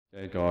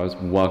Hey guys,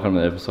 welcome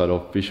to the episode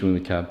of Fishing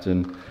with the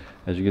Captain.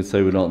 As you can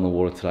see, we're not in the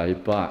water today,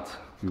 but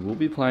we will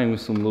be playing with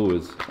some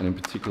lures, and in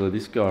particular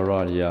this guy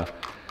right here,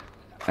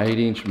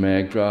 8-inch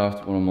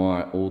Magdraft, one of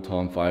my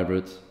all-time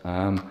favourites.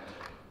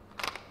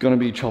 Gonna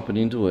be chopping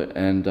into it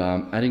and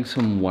adding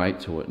some weight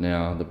to it.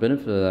 Now, the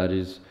benefit of that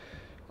is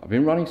I've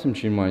been running some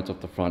chin weights off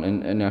the front,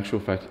 and in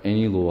actual fact,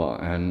 any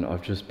lure, and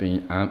I've just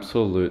been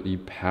absolutely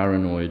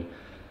paranoid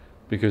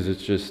because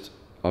it's just,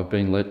 I've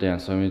been let down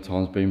so many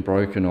times, been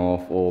broken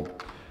off, or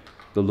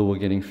the lure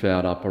getting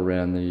fouled up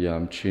around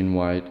the chin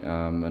weight,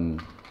 and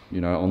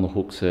you know, on the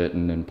hook set,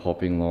 and then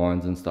popping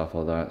lines and stuff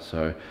like that.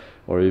 So,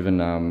 or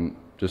even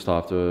just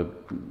after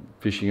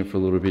fishing it for a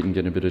little bit and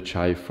getting a bit of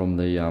chafe from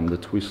the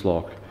twist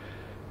lock,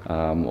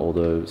 or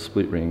the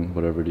split ring,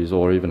 whatever it is,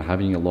 or even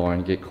having a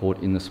line get caught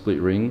in the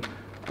split ring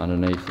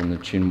underneath, and the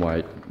chin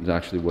weight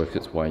actually works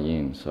its way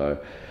in. So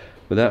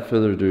without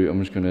further ado, I'm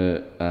just going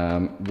to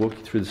walk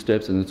you through the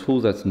steps and the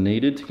tools that's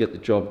needed to get the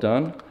job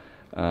done.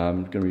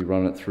 I'm going to be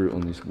running it through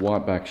on this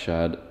whiteback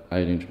shad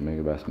 8-inch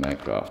Megabass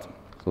Magdraft.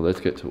 So let's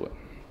get to it.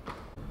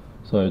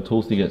 So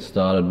tools to get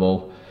started,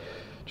 well,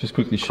 just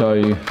quickly show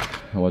you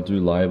how I do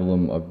label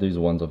them. These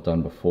are ones I've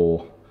done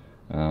before,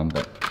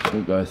 but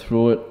we'll go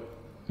through it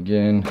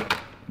again.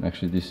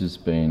 Actually, this has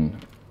been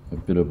a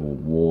bit of a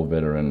war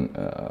veteran.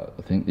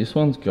 I think this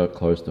one's got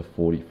close to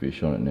 40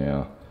 fish on it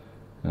now.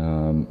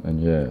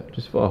 And yeah,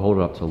 just if I hold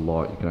it up to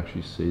light, you can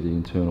actually see the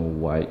internal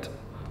weight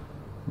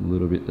a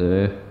little bit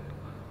there.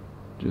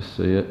 Just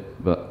see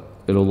it, but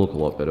it'll look a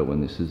lot better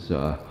when this is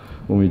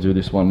when we do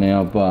this one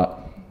now. But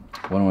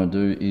what I'm going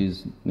to do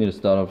is, need to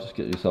start off, just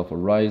get yourself a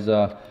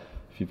razor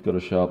if you've got a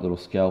sharp little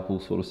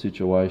scalpel sort of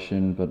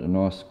situation, but a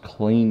nice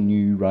clean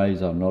new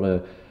razor, not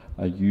a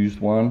used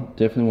one.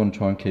 Definitely want to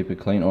try and keep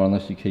it clean, or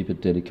unless you keep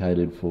it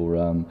dedicated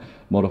for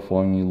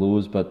modifying your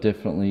lures, but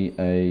definitely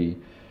a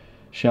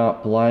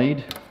sharp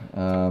blade,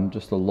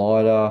 just a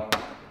lighter,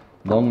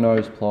 long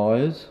nose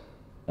pliers,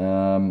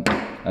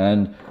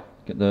 and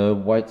get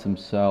the weights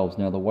themselves.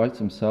 Now the weights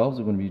themselves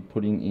are going to be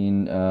putting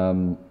in,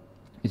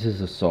 this is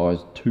a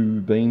size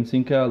 2 bean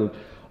sinker. Look,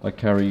 I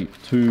carry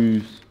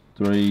 2s,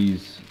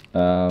 3s,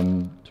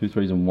 2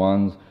 3s and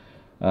 1s,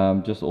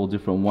 just all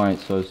different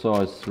weights. So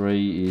size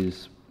 3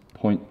 is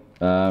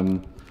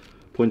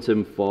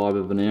 0.75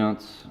 of an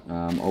ounce.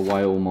 I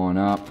weigh all mine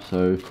up,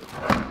 so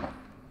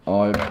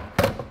I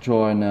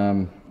try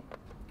and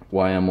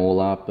weigh them all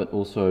up, but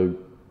also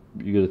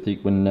you got to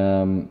think,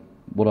 when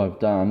what I've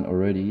done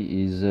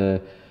already is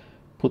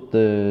put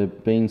the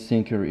bean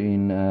sinker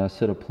in a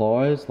set of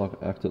pliers,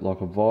 act it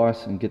like a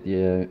vise, and get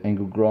the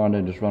angle grinder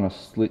and just run a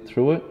slit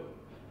through it.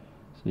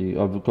 So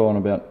I've gone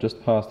about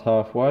just past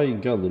halfway. You can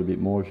go a little bit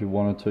more if you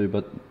wanted to,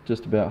 but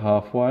just about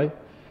halfway.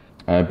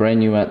 Brand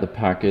new out the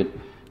packet.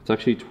 It's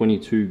actually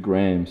 22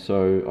 grams,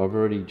 so I've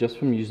already, just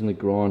from using the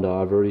grinder,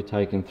 I've already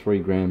taken 3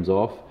 grams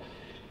off.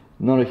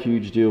 Not a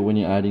huge deal when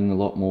you're adding a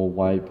lot more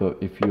weight, but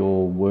if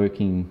you're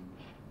working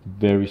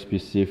very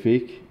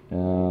specific,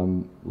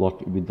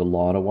 like with the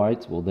lighter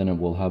weights, well, then it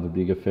will have a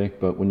big effect.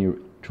 But when you're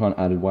trying to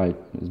add weight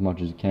as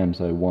much as you can,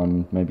 say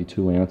 1, maybe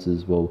 2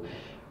 ounces, well,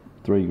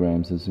 3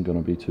 grams isn't going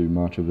to be too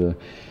much of an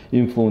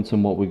influence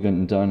on what we're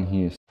getting done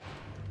here.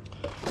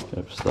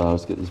 Okay, for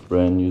starters, get this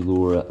brand new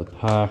lure out the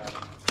pack.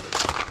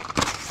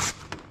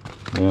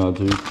 Now I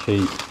do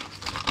keep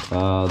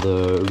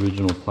the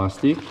original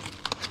plastic.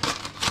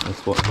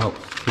 That's what helps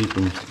keep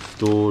them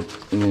stored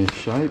in their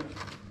shape.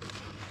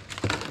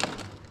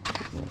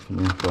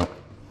 But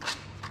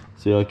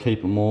see, I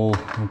keep them all,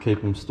 I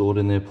keep them stored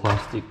in their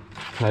plastic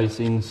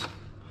casings,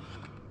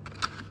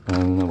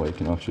 and that way you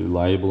can actually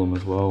label them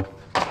as well.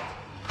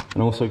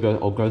 And also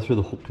I'll go through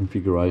the hook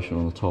configuration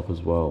on the top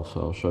as well,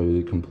 so I'll show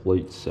you the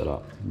complete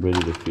setup,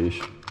 ready to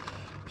fish.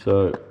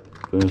 So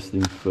first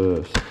thing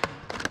first,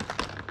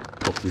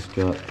 pop this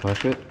gut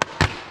packet.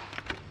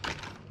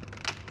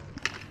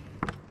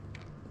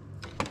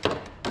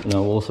 And I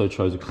also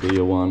chose a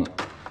clear one,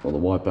 or the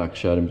whiteback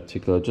shad in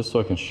particular, just so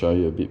I can show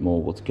you a bit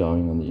more what's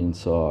going on the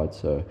inside.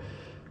 So,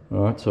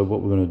 alright, so what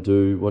we're going to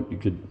do, what you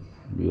could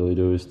really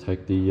do is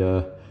take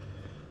the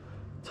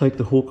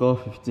hook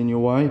off if it's in your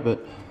way,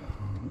 but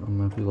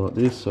I'm happy like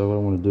this. So what I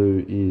want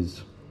to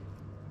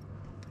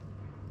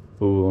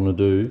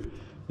do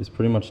is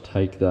pretty much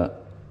take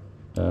that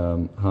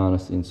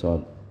harness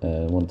inside,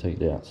 and I want to take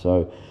it out.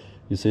 So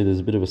you see there's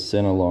a bit of a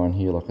center line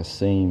here, like a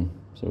seam.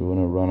 So we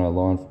want to run our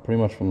line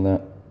pretty much from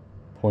that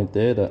point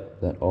there,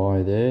 that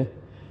eye there,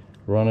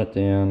 run it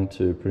down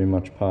to pretty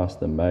much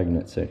past the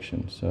magnet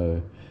section. So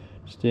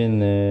just in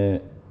there,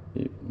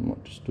 you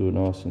might just do it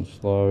nice and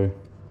slow.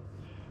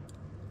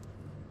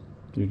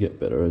 You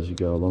get better as you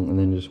go along, and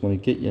then you just want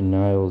to get your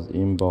nails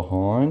in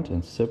behind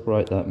and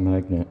separate that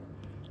magnet,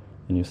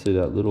 and you'll see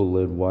that little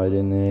lead weight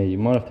in there. You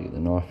might have to get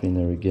the knife in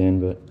there again,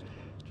 but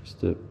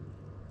just to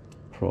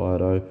pry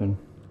it open.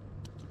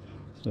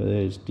 So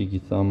there, just dig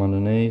your thumb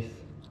underneath.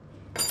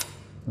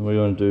 And what you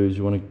want to do is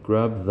you want to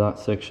grab that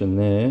section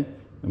there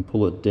and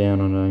pull it down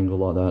on an angle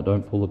like that.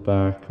 Don't pull it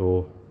back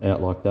or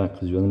out like that,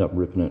 because you'll end up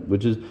ripping it,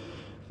 which is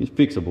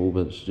fixable,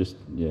 but it's just,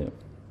 yeah,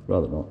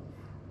 rather not.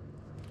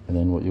 And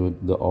then what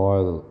the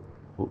eye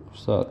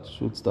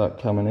should start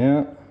coming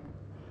out.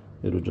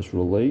 It'll just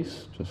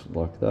release, just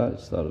like that. It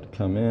started to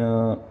come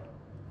out.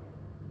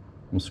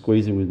 I'm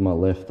squeezing with my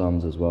left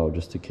thumbs as well,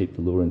 just to keep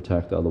the lure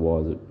intact,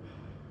 otherwise it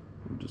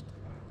will just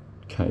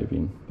cave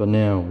in. But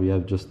now we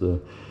have just the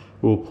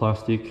raw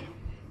plastic.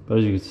 But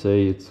as you can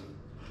see, it's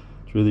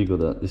really good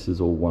that this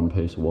is all one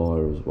piece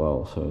wire as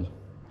well, so you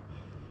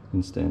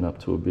can stand up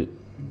to a bit.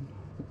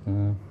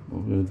 What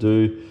we're going to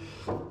do,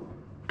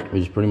 we're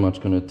just pretty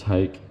much going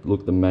to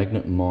look, the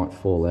magnet might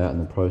fall out in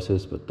the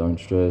process, but don't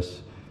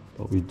stress.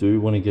 But we do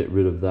want to get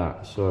rid of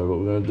that. So what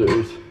we're going to do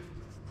is,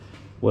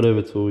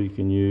 whatever tool you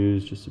can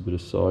use, just a bit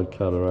of side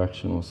cutter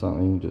action or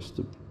something, just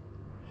to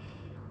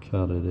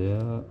cut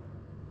it out.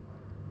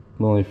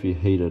 Normally if you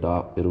heat it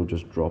up, it'll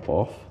just drop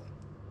off.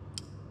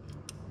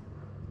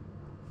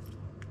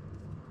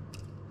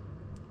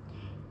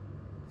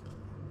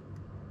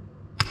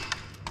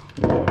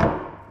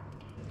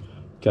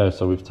 Okay,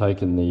 so we've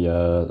taken the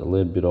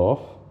lead bit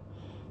off.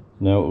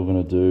 Now what we're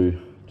going to do,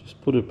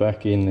 just put it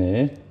back in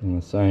there, in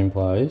the same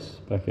place,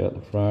 back out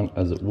the front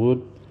as it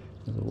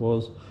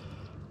was.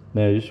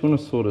 Now you just want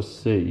to sort of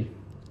see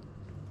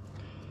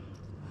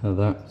how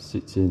that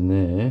sits in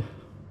there.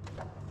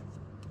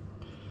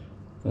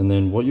 And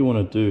then what you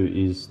want to do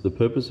is, the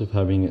purpose of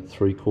having it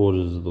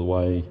 3/4 of the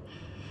way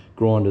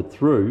grinded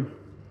through,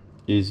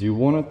 is you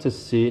want it to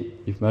sit,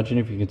 imagine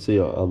if you can see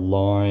a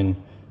line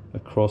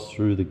across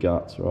through the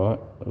guts, right?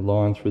 A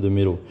line through the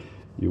middle.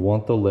 You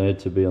want the lead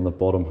to be on the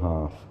bottom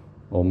half,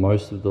 or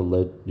most of the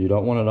lead. You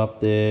don't want it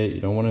up there,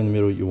 you don't want it in the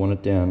middle, you want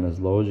it down as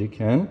low as you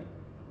can.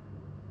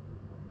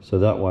 So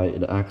that way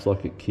it acts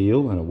like a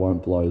keel and it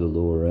won't blow the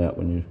lure out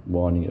when you're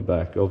winding it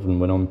back. Often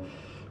when I'm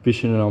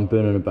fishing and I'm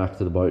burning it back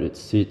to the boat, it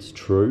sits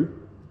true,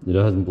 it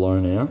hasn't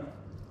blown out.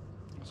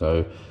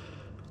 So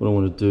what I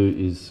want to do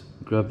is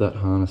grab that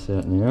harness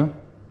out now.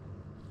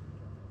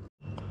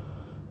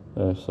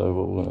 So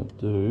what we're going to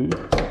do,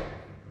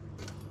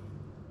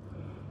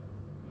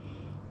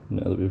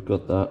 now that we've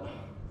got the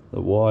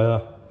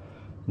wire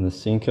and the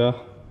sinker,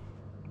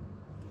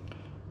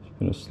 just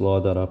going to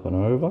slide that up and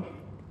over, up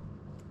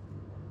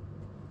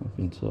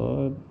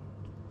inside,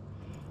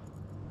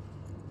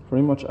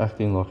 pretty much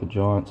acting like a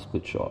giant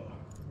split shot.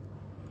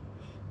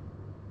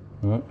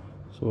 Alright,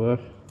 so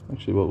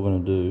actually what we're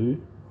going to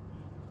do,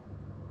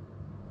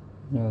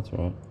 yeah, that's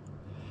right,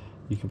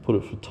 you can put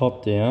it from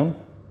top down,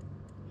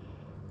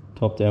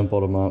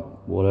 bottom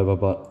up, whatever,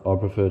 but I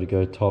prefer to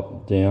go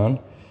top down,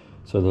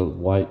 so the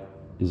weight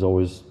is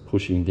always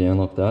pushing down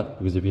like that,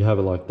 because if you have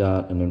it like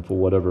that and then for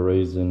whatever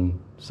reason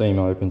seam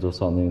opens or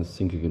something, the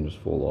sinker can just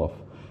fall off,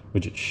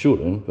 which it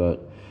shouldn't,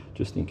 but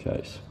just in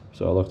case.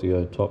 So I like to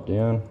go top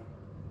down,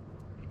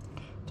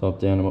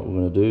 and what we're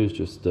going to do is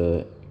just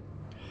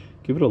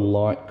give it a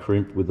light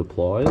crimp with the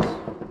pliers.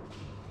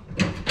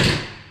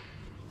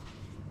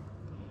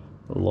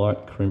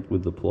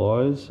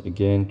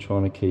 Again,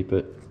 trying to keep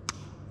it,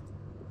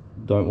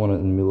 don't want it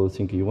in the middle of the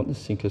sinker, you want the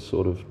sinker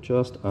sort of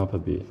just up a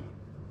bit.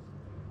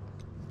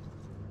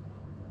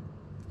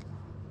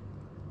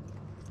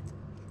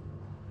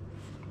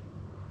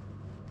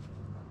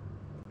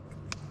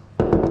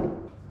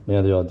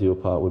 Now the ideal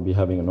part would be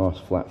having a nice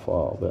flat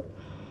file, but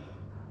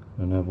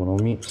I don't have one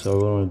on me, so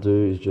what I want to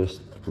do is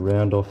just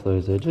round off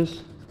those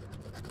edges,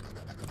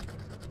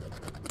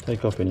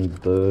 take off any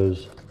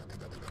burrs,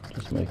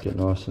 just make it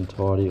nice and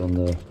tidy on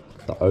the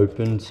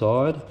open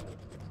side.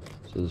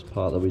 So this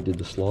part that we did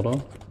the slot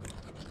on,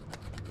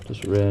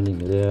 just rounding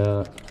it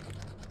out.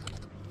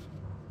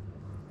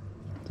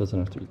 Doesn't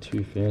have to be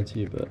too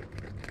fancy, but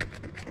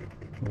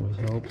always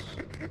helps.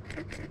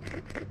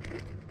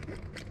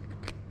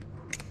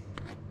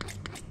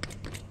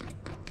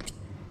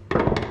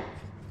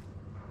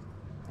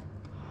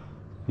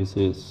 You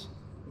see, it's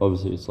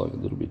obviously it's like a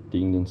little bit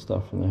dinged and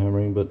stuff from the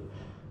hammering, but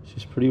it's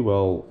just pretty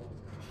well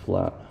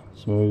flat,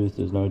 smooth.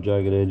 There's no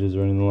jagged edges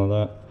or anything like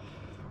that.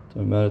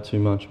 Don't matter too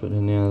much. But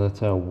now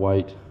that's our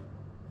weight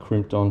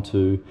crimped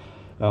onto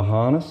our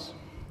harness.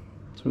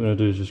 So what we're going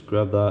to do is just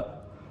grab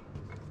that,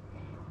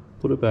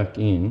 put it back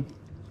in.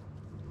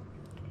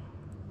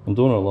 I'm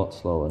doing it a lot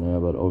slower now,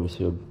 but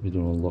obviously I'd be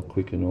doing it a lot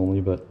quicker normally.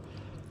 But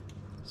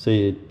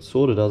see, it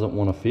sort of doesn't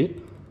want to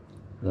fit.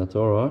 That's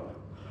all right.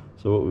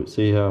 So what we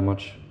see how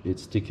much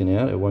it's sticking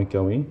out, it won't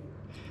go in.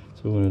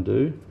 So what we're going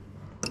to do,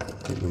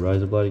 get the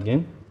razor blade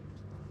again,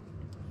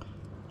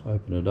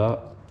 open it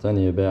up. It's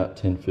only about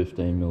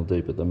 10-15 mil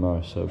deep at the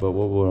most. So, but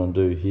what we're going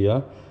to do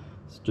here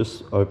is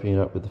just open it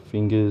up with the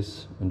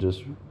fingers and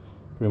just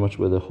pretty much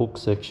where the hook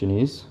section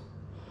is,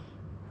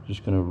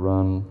 just going to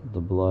run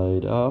the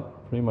blade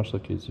up, pretty much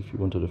like as if you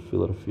wanted to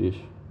fillet a fish,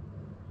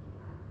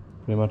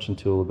 pretty much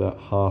until about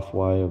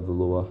halfway of the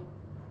lure,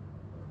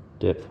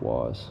 depth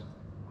wise.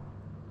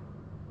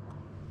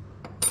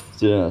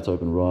 See, now it's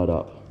open right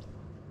up.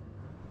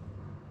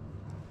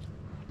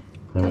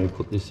 Then when we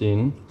put this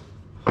in,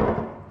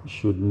 it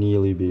should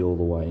nearly be all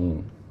the way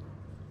in.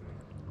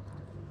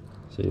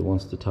 See, it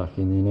wants to tuck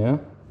in there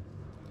now,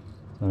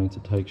 starting to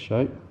take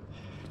shape.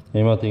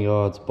 You might think,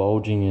 oh, it's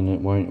bulging and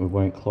it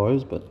won't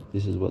close, but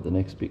this is what the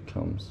next bit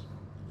comes.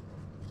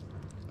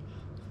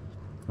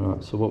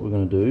 Alright, so what we're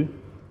going to do,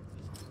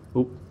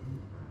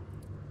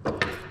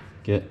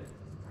 get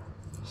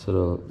a set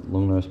of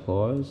long nose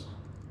pliers.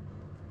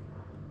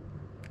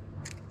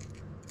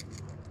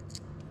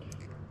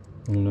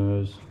 Long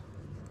nose.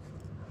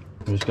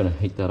 I'm just going to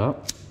heat that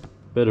up.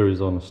 Better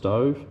is on the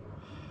stove.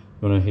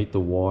 You want to heat the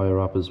wire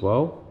up as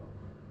well.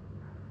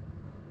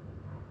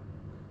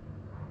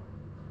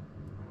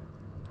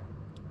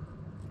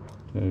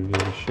 Okay,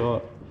 give it a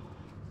shot.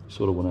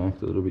 Sort of want to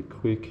act a little bit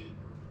quick.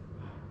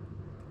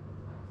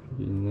 Put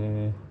it in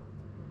there.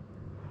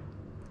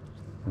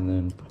 And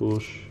then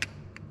push,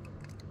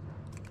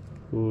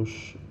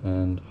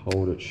 and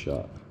hold it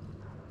shut.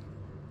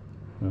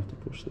 I have to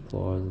push the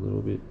pliers a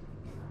little bit.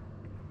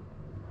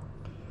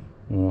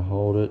 I'm going to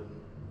hold it.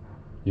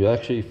 You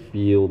actually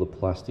feel the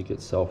plastic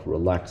itself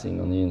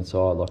relaxing on the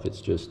inside, like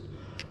it's just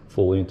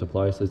falling into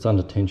place. It's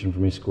under tension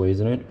from me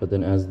squeezing it, but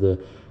then as the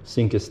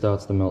sinker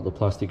starts to melt the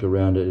plastic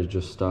around it, it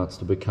just starts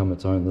to become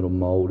its own little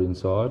mold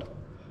inside.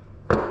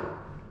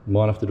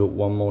 Might have to do it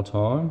one more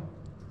time.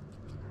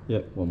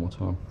 Yep, one more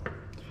time.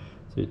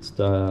 So it's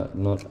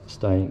not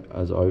staying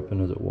as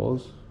open as it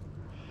was.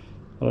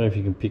 I don't know if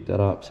you can pick that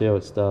up. See how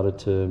it started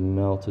to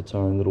melt its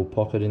own little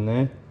pocket in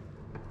there?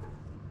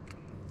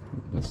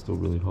 That's still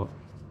really hot.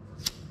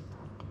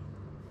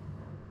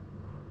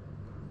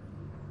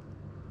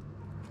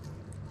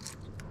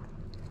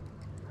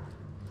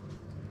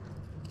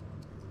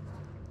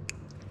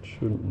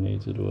 Shouldn't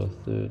need to do a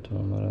third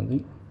time, I don't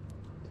think.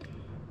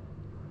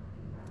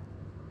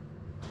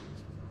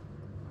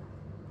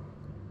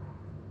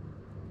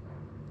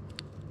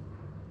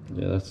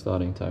 Yeah, that's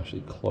starting to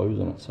actually close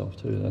on itself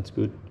too, that's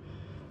good.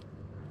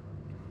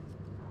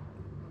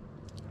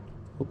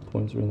 Hook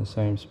points are in the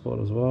same spot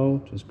as well,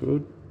 which is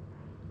good.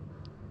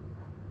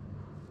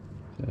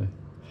 Okay,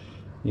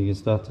 you can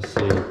start to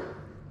see the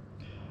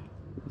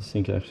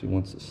sink actually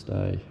wants to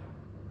stay.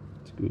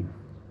 It's good.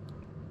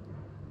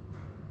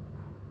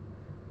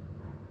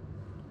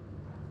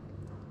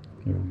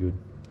 Very good.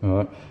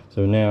 Alright,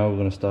 so now we're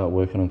going to start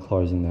working on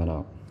closing that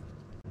up.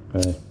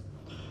 Okay,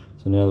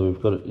 so now that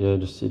we've got it, yeah,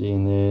 just sitting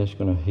in there, just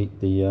going to heat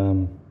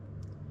the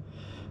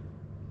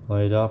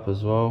blade up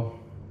as well.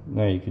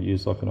 Now you could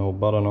use like an old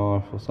butter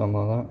knife or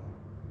something like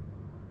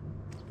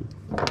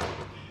that.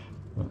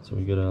 Right, so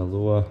we got our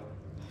lure.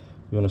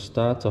 You want to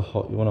start to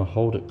you want to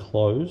hold it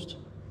closed,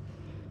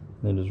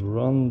 then just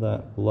run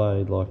that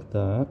blade like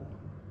that.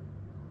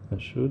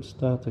 It should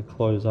start to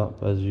close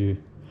up as you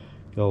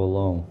go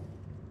along.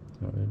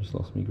 Sorry, I just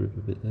lost my grip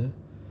a bit there.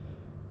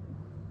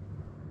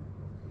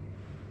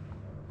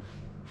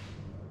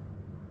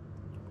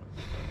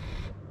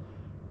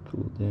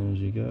 Pull it down as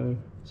you go.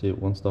 See, it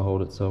wants to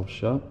hold itself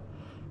shut,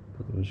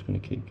 but we're just going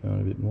to keep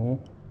going a bit more.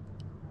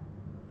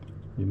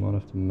 You might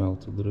have to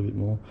melt a little bit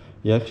more.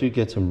 You actually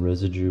get some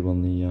residue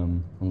on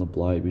the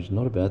blade, which is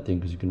not a bad thing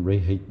because you can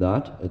reheat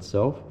that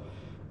itself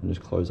and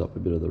just close up a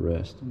bit of the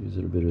rest. Use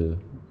it a bit of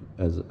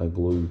as a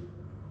glue.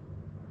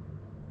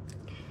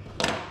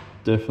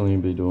 Definitely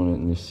be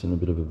doing it in a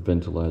bit of a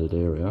ventilated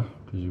area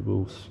because you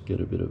will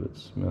get a bit of it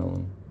smell,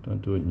 and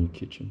don't do it in your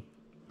kitchen.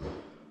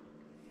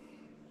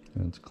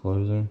 And it's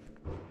closing.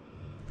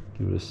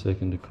 Give it a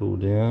second to cool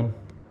down.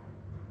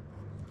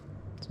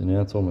 So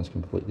now it's almost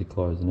completely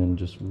closed, and then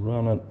just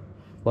run it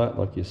flat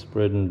like you're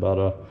spreading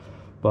butter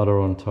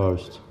on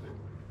toast.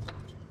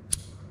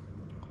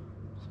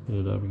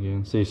 Speed it up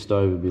again. See,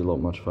 stove would be a lot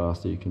much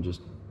faster. You can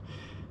just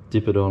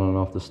dip it on and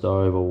off the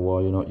stove, or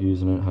while you're not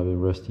using it, have it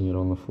resting it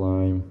on the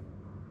flame.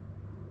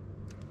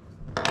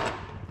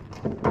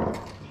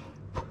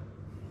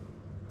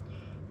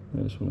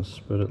 You just want to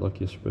spread it like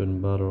you're spreading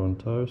butter on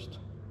toast.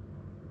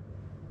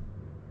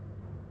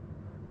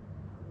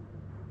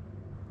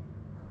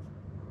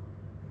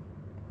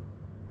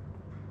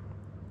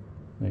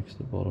 Makes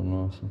the bottom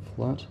nice and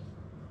flat,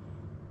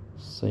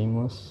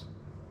 seamless.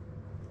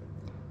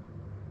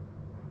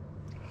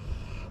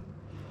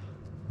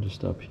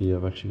 Just up here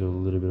I've actually got a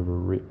little bit of a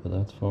rip, but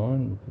that's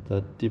fine. Put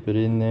that, dip it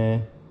in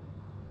there,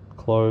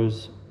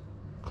 close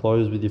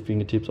with your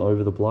fingertips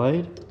over the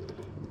blade.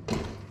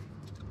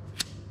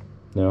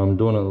 Now I'm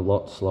doing it a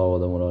lot slower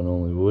than what I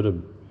normally would.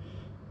 I've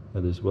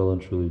had this well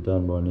and truly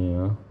done by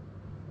now.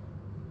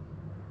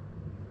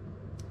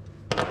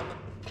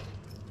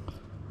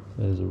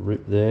 There's a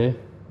rip there.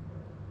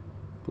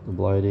 Put the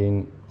blade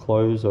in,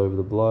 close over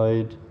the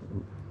blade,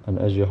 and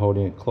as you're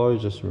holding it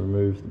closed, just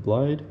remove the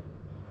blade.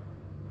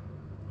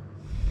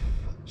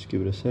 Just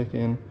give it a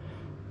second,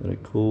 let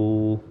it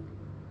cool.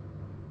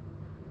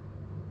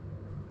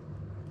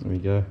 There we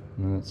go,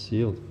 now it's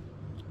sealed.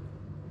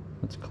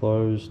 It's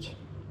closed,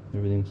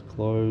 everything's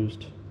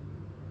closed.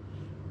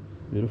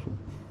 Beautiful.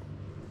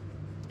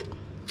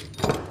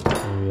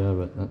 There we have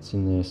it, that's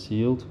in there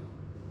sealed.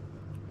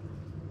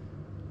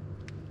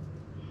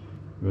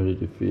 Ready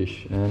to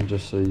fish. And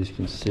just so you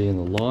can see in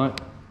the light,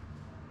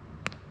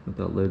 got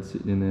that lead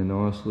sitting in there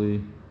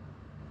nicely,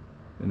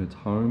 and it's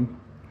home.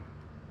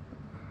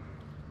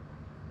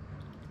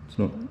 It's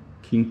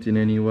kinked in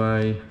any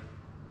way.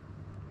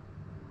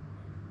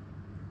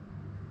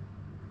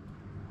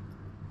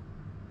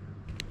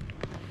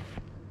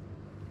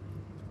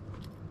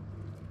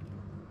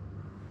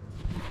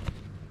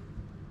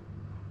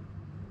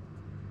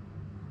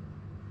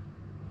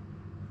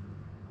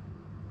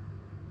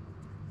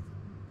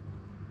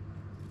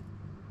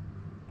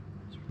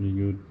 It's pretty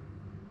good.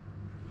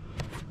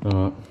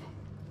 Alright,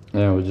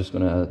 now we're just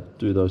going to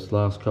do those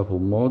last couple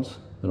mods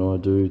that I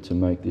do to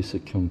make this a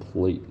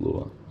complete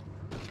lure.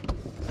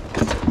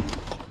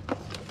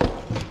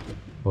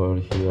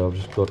 Right here I've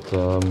just got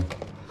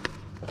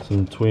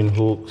some twin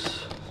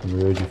hooks, some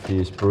Rudy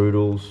Fierce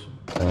Brutals,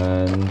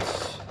 and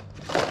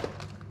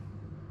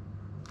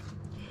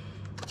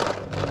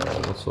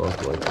what size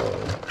do I go?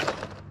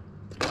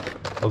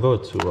 I'll go a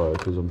 2.0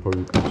 because I'm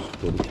probably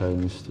just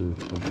dedicating this to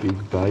a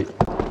big bait.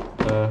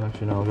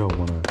 Actually no, I'll go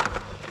 1.0.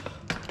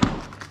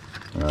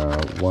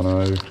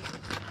 1.0.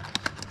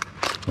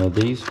 Now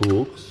these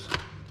hooks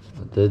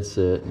are dead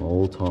set my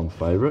all-time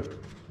favourite.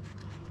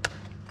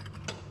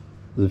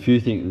 There's a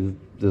few things,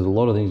 there's a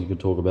lot of things you could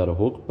talk about a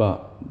hook,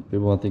 but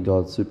people might think,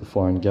 oh, it's super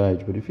fine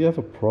gauge. But if you have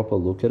a proper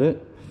look at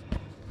it,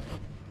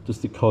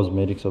 just the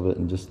cosmetics of it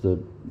and just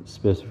the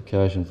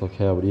specifications, like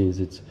how it is,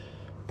 it's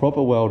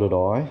proper welded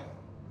eye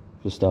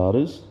for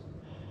starters.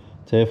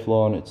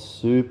 Teflon, it's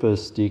super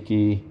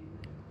sticky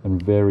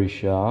and very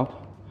sharp.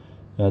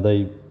 Now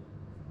their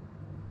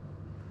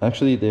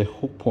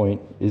hook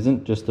point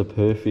isn't just a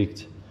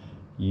perfect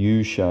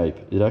U shape.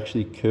 It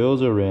actually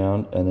curls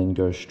around and then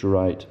goes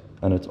straight,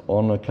 and it's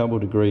on a couple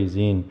of degrees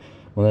in.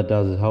 What that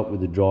does is help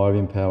with the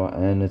driving power,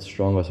 and it's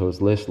stronger, so it's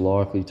less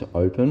likely to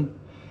open.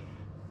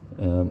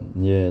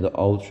 Yeah, the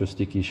ultra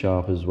sticky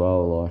sharp as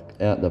well. Like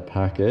out the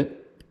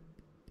packet,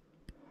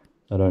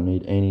 I don't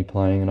need any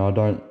playing, and I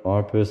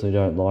personally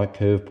don't like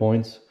curve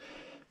points,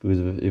 because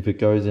if it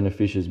goes in a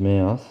fish's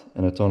mouth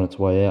and it's on its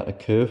way out, a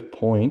curve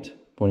point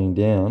pointing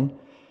down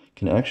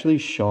can actually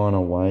shine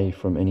away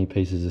from any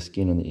pieces of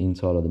skin on the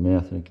inside of the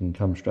mouth, and it can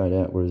come straight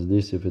out. Whereas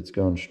this, if it's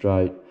going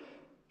straight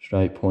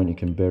point, it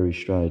can bury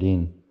straight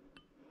in.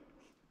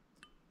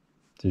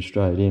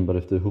 But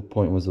if the hook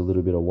point was a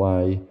little bit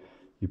away,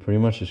 you're pretty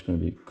much just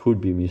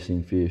could be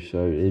missing fish.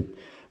 So it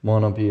might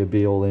not be a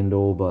be all end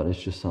all, but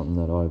it's just something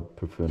that I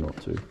prefer not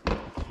to.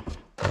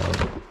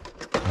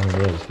 And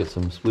yeah, let's get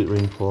some split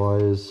ring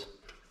pliers.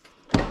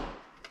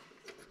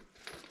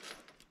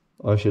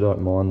 I actually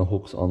don't mind the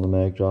hooks on the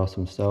Magdrafts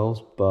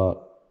themselves,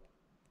 but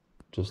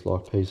just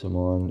like peace of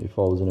mind, if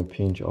I was in a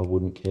pinch, I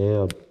wouldn't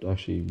care. I'd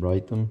actually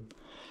rate them.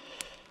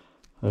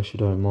 I actually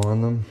don't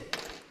mind them.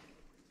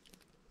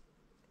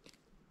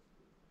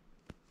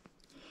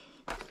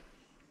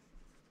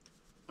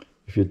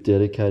 If you're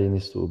dedicating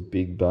this to a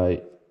big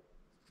bait,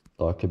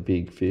 like a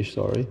big fish,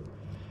 sorry,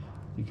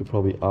 you could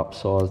probably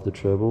upsize the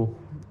treble.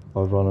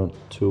 I've run a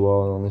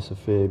 2.0 on this a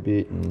fair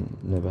bit and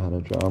never had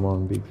a drama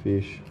on big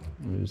fish,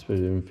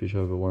 especially in fish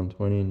over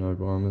 120, no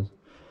dramas.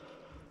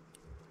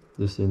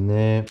 This in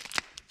there.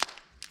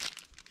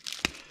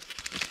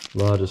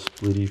 Larger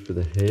splitty for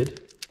the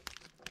head.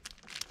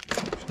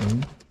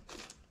 Yeah.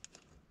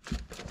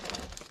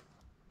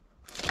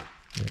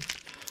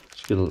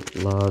 Just get a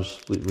large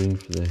split ring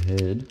for the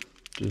head,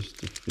 just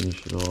to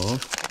finish it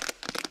off.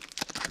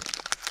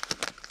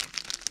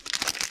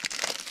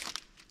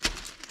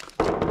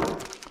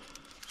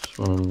 Just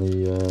running the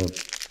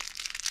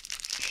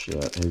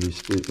Shout heavy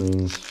split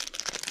rings.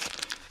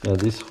 Now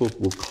this hook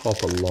will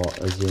cop a lot,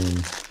 as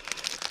in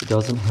it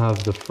doesn't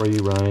have the free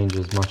range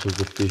as much as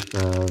the fish,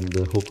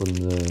 the hook on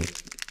the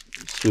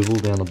swivel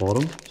down the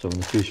bottom. So when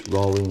the fish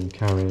rolling and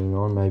carrying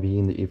on, maybe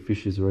if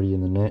fish is already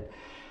in the net,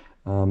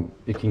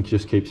 it can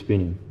just keep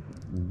spinning.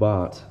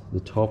 But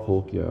the top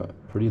hook, you're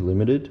pretty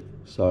limited.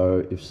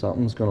 So if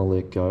something's going to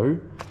let go,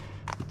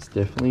 it's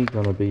definitely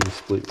going to be a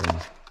split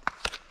ring.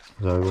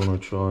 So what I'm going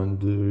to try and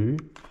do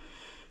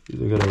is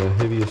I'm going to go a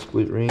heavier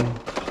split ring,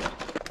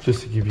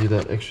 just to give you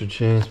that extra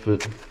chance,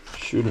 but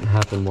shouldn't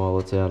happen while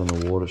it's out in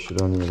the water. It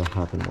should only ever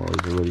happen while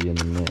he's already in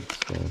the net.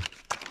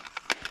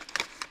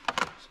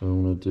 So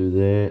I'm going to do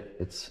there.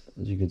 It's,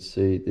 as you can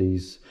see,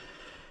 these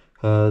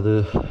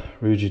the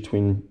Ruji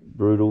Twin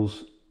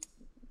Brutals,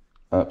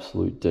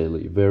 absolute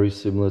deadly. Very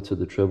similar to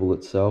the treble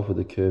itself with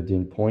a curved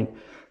in point,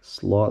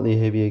 slightly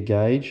heavier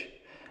gauge,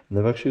 and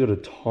they've actually got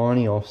a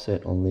tiny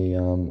offset on the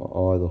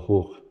eye of the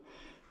hook,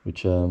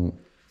 which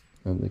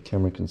and the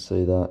camera can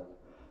see that.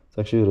 It's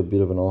actually got a bit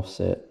of an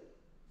offset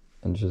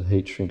and just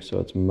heat shrink, so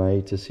it's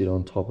made to sit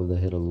on top of the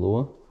head of the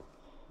lure.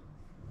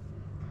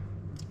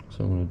 So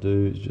what I'm going to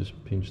do is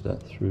just pinch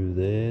that through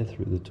there,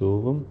 through the two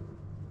of them.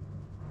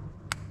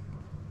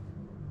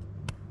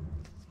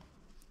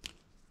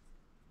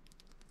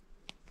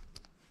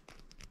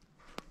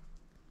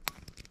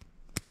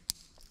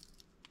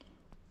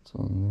 It's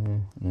on there,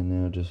 and then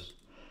now just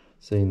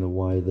seeing the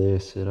way they're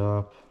set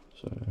up.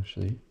 So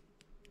actually,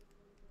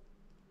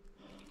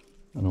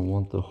 and I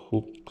want the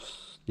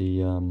hooks,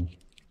 the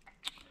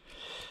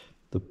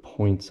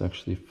points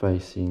actually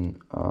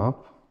facing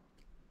up.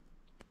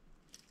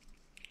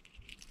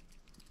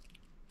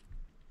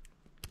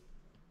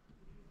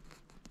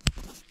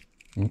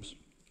 Oops.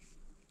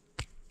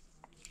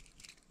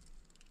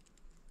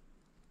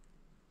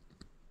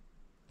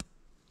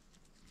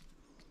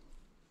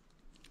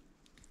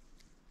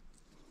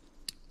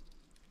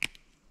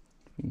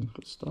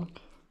 Got stuck.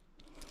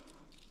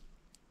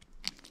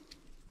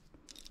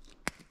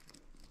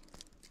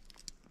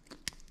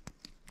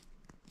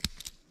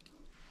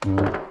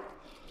 Alright,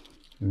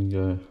 here we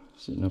go,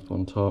 sitting up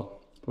on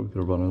top. Probably could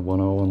have run a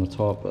 1.0 on the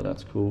top, but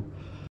that's cool.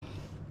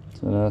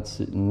 So that's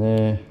sitting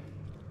there.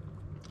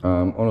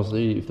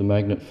 Honestly, if the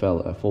magnet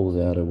falls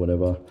out or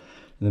whatever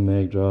in the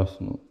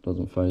Magdraft, it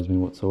doesn't faze me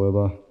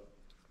whatsoever.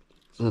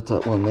 So that's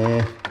that one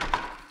there.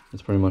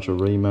 It's pretty much a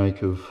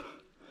remake of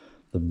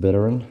the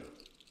Veteran.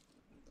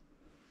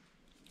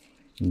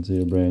 You can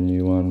see a brand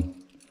new one.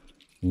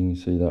 You can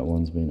see that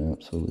one's been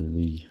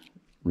absolutely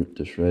ripped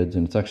to shreds,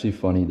 and it's actually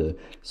funny, the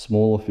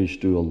smaller fish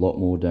do a lot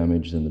more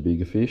damage than the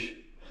bigger fish,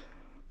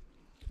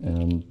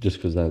 just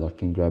because they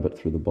can grab it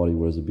through the body,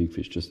 whereas the big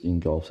fish just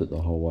engulfs it the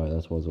whole way.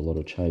 That's why there's a lot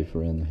of chafe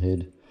around the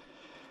head.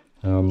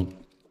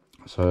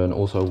 So, and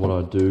also what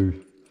I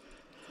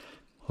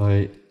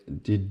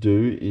did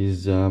do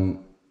is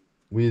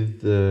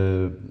with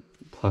the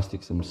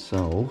plastics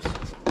themselves,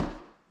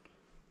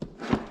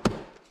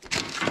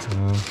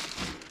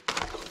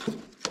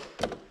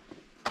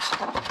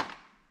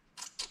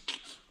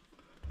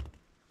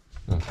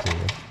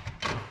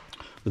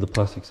 with the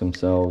plastics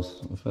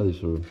themselves, I've had these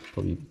for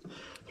probably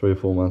 3 or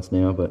 4 months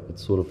now, but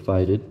it's sort of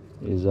faded,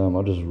 is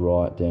I'll just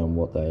write down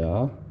what they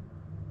are.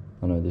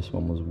 I know this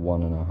one was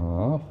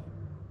 1.5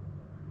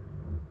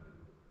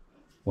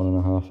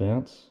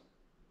 ounce.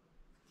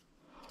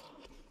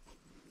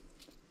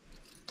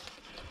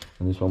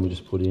 And this one we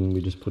just put in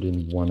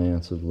 1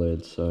 ounce of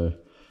lead, so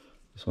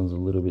this one's a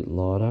little bit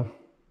lighter.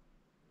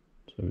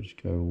 So we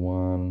just go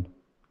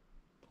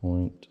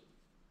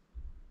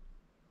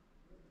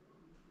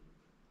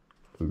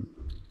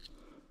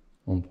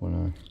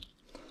 1.0.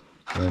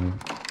 Then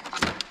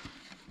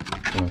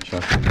I'm going to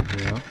chuck it in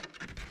here.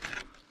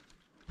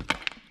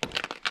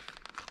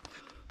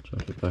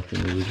 Chuck it back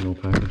in the original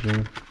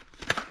packaging.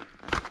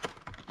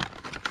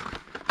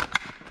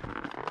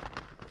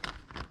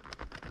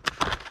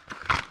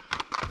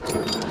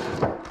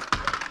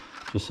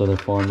 Just so they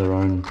find their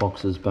own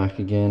boxes back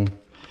again.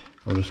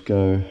 I'll just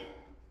go,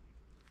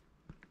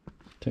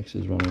 text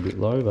is running a bit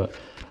low, but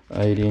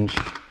 8-inch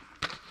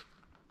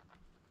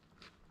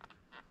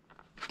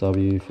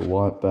W for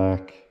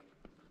whiteback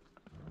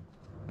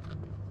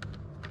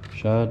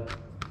shad,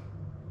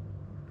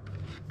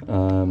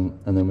 and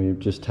then we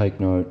just take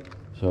note,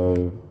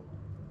 so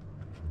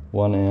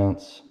 1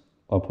 ounce,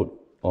 I put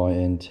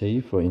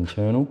INT for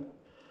internal,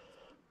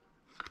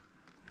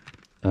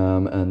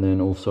 and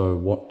then also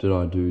what did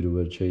I do to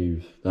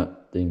achieve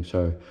that thing.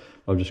 So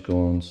I've just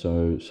gone,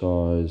 so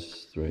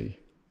size 3,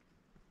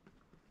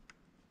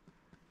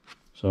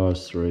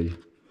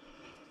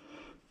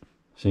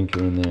 sinker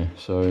in there.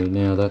 So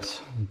now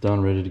that's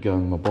done, ready to go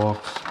in my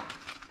box.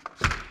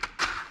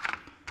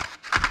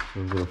 So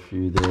we've got a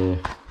few there.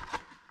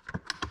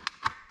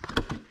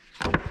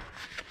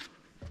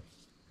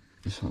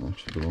 This one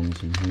actually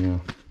belongs in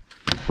here.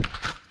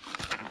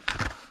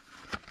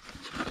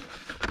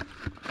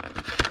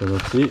 So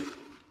that's it.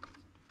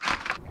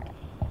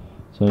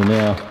 So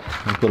now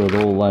I've got it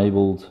all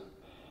labelled,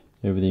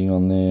 everything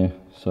on there.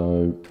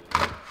 So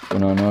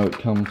when I know it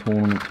come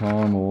tournament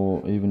time,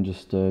 or even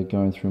just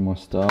going through my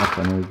stuff,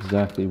 I know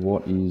exactly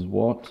what is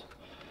what.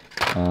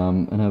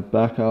 And have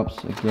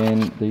backups.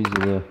 Again, these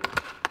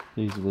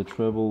are the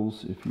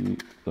trebles,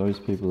 those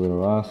people that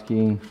are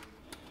asking.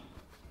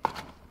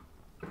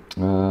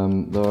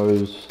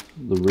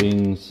 The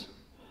rings,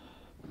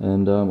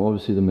 and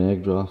obviously the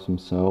Magdrafts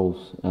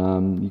themselves.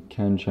 You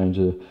can change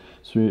the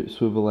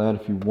swivel out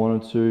if you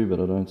wanted to,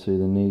 but I don't see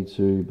the need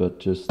to. But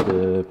just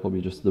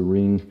probably just the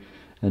ring,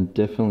 and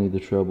definitely the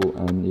treble.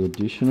 And the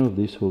addition of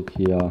this hook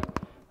here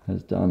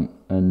has done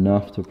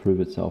enough to prove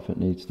itself. It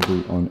needs to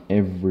be on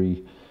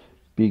every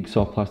big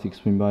soft plastic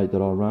swim bait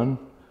that I run.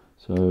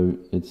 So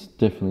it's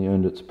definitely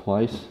earned its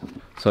place.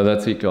 So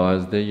that's it,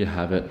 guys. There you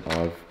have it.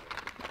 I've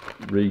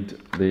rigged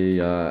the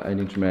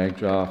 8-inch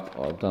Magdraft.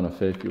 I've done a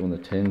fair few on the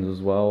 10s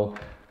as well.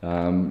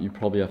 You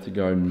probably have to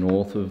go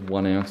north of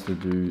 1 ounce to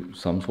do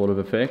some sort of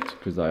effect,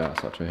 because they are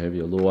such a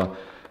heavier lure.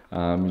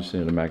 You just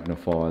need to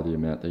magnify the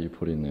amount that you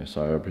put in there.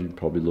 So you're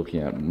probably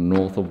looking at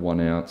north of 1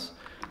 ounce,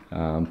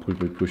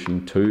 probably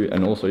pushing 2.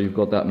 And also you've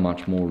got that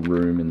much more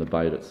room in the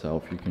bait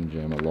itself. You can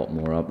jam a lot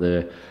more up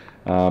there.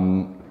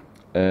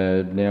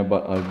 Now,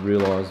 but I've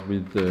realised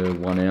with the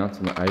 1 ounce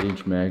and the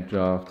 8-inch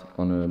Magdraft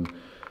on a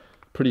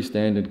pretty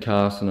standard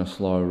cast and a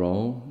slow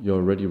roll, you're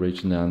already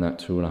reaching down that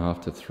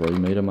 2.5 to 3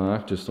 metre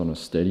mark just on a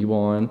steady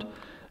wind,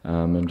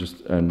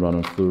 and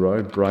running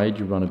fluoro. Braid,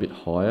 you run a bit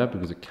higher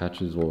because it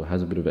catches or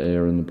has a bit of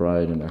air in the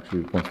braid and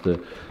actually wants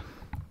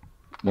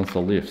to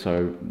lift.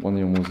 So one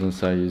thing I was going to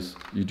say is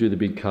you do the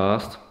big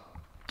cast,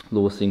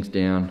 lure sinks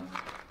down,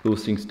 you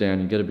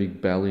get a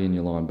big belly and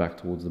you line back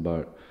towards the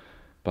boat.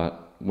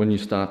 But when you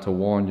start to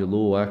wind, your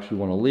lure actually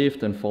want to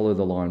lift and follow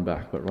the line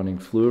back. But running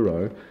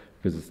fluoro,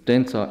 because it's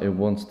denser, it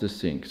wants to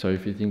sink. So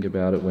if you think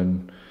about it,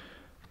 when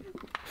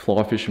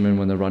fly fishermen,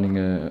 when they're running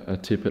a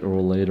tippet or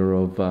a leader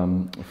of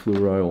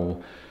fluoro,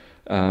 or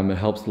it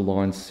helps the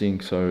line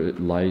sink so it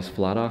lays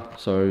flatter.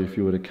 So if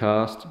you were to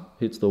cast,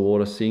 hits the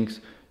water, sinks,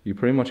 you're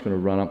pretty much going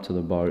to run up to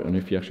the boat, and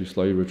if you actually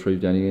slowly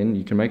retrieve down again,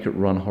 you can make it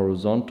run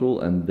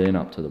horizontal and then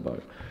up to the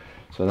boat.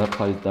 So that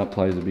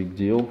plays a big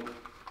deal.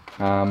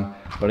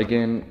 But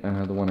again,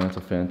 the 1 ounce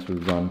I found to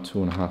run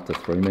 2.5 to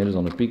 3 meters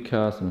on a big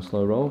cast and a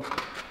slow roll.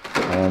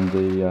 And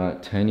the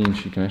 10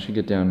 inch, you can actually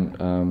get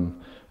down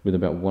with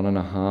about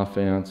 1.5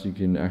 ounce. You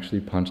can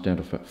actually punch down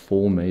to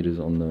 4 meters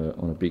on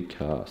a big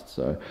cast.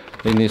 So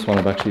in this one,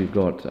 I've actually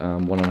got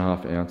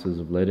 1.5 ounces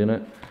of lead in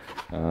it,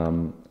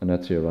 and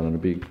that's here running a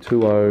big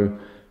 2.0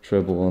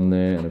 treble on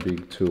there and a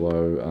big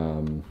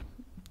 2.0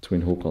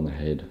 twin hook on the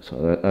head.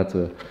 So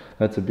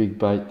that's a big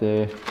bait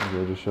there.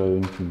 I'll just show you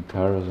in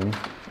comparison.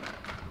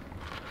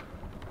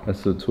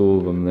 That's the two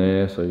of them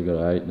there. So you got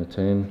an 8 and a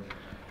 10.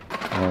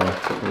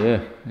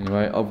 Yeah.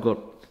 Anyway, I've got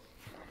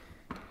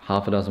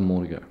half a dozen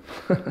more to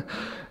go.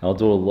 I'll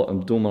do a lot.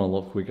 I'm doing one a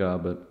lot quicker,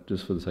 but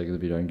just for the sake of the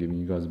video, I'm giving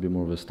you guys a bit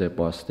more of a step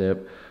by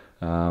step.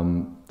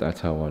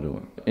 That's how I do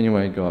it.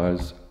 Anyway,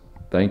 guys,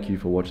 thank you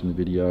for watching the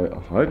video. I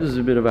hope this is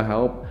a bit of a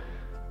help.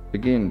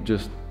 Again,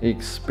 just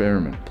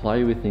experiment,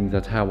 play with things.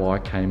 That's how I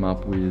came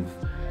up with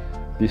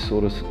this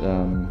sort of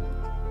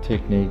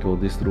technique, or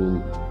this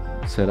little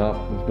setup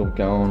we've got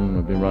going.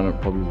 I've been running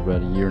it probably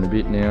about a year and a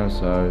bit now,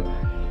 so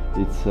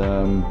it's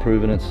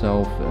proven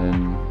itself,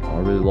 and I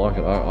really like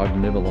it. I've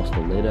never lost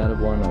a lead out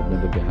of one. I've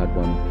never had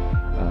one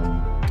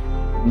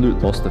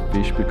lost a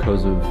fish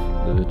because of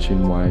the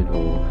chin weight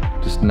or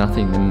just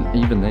nothing, and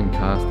even then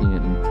casting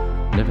it and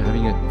never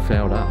having it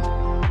fouled up.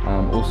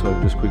 Also,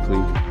 just quickly,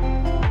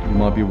 you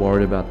might be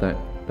worried about that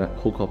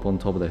hook up on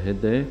top of the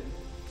head there,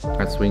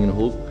 that swinging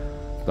hook.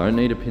 Don't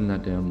need to pin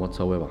that down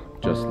whatsoever.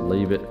 Just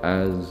leave it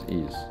as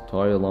is.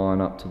 Tie your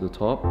line up to the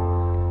top. Tie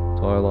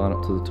your line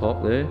up to the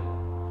top there,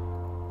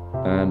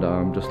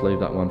 and just leave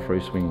that one free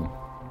swinging.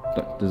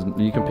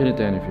 You can pin it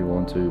down if you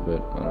want to,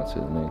 but I don't see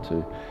the need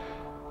to.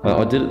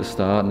 I did at the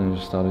start and it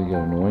just started to get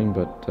annoying,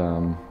 but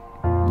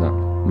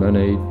no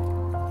need,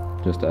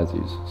 just as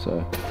is.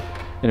 So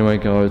anyway,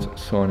 guys,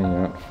 signing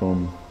out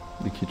from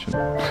the kitchen.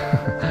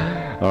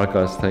 Alright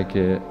guys, take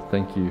care.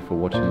 Thank you for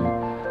watching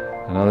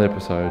another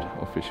episode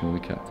of Fishing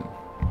with the Captain.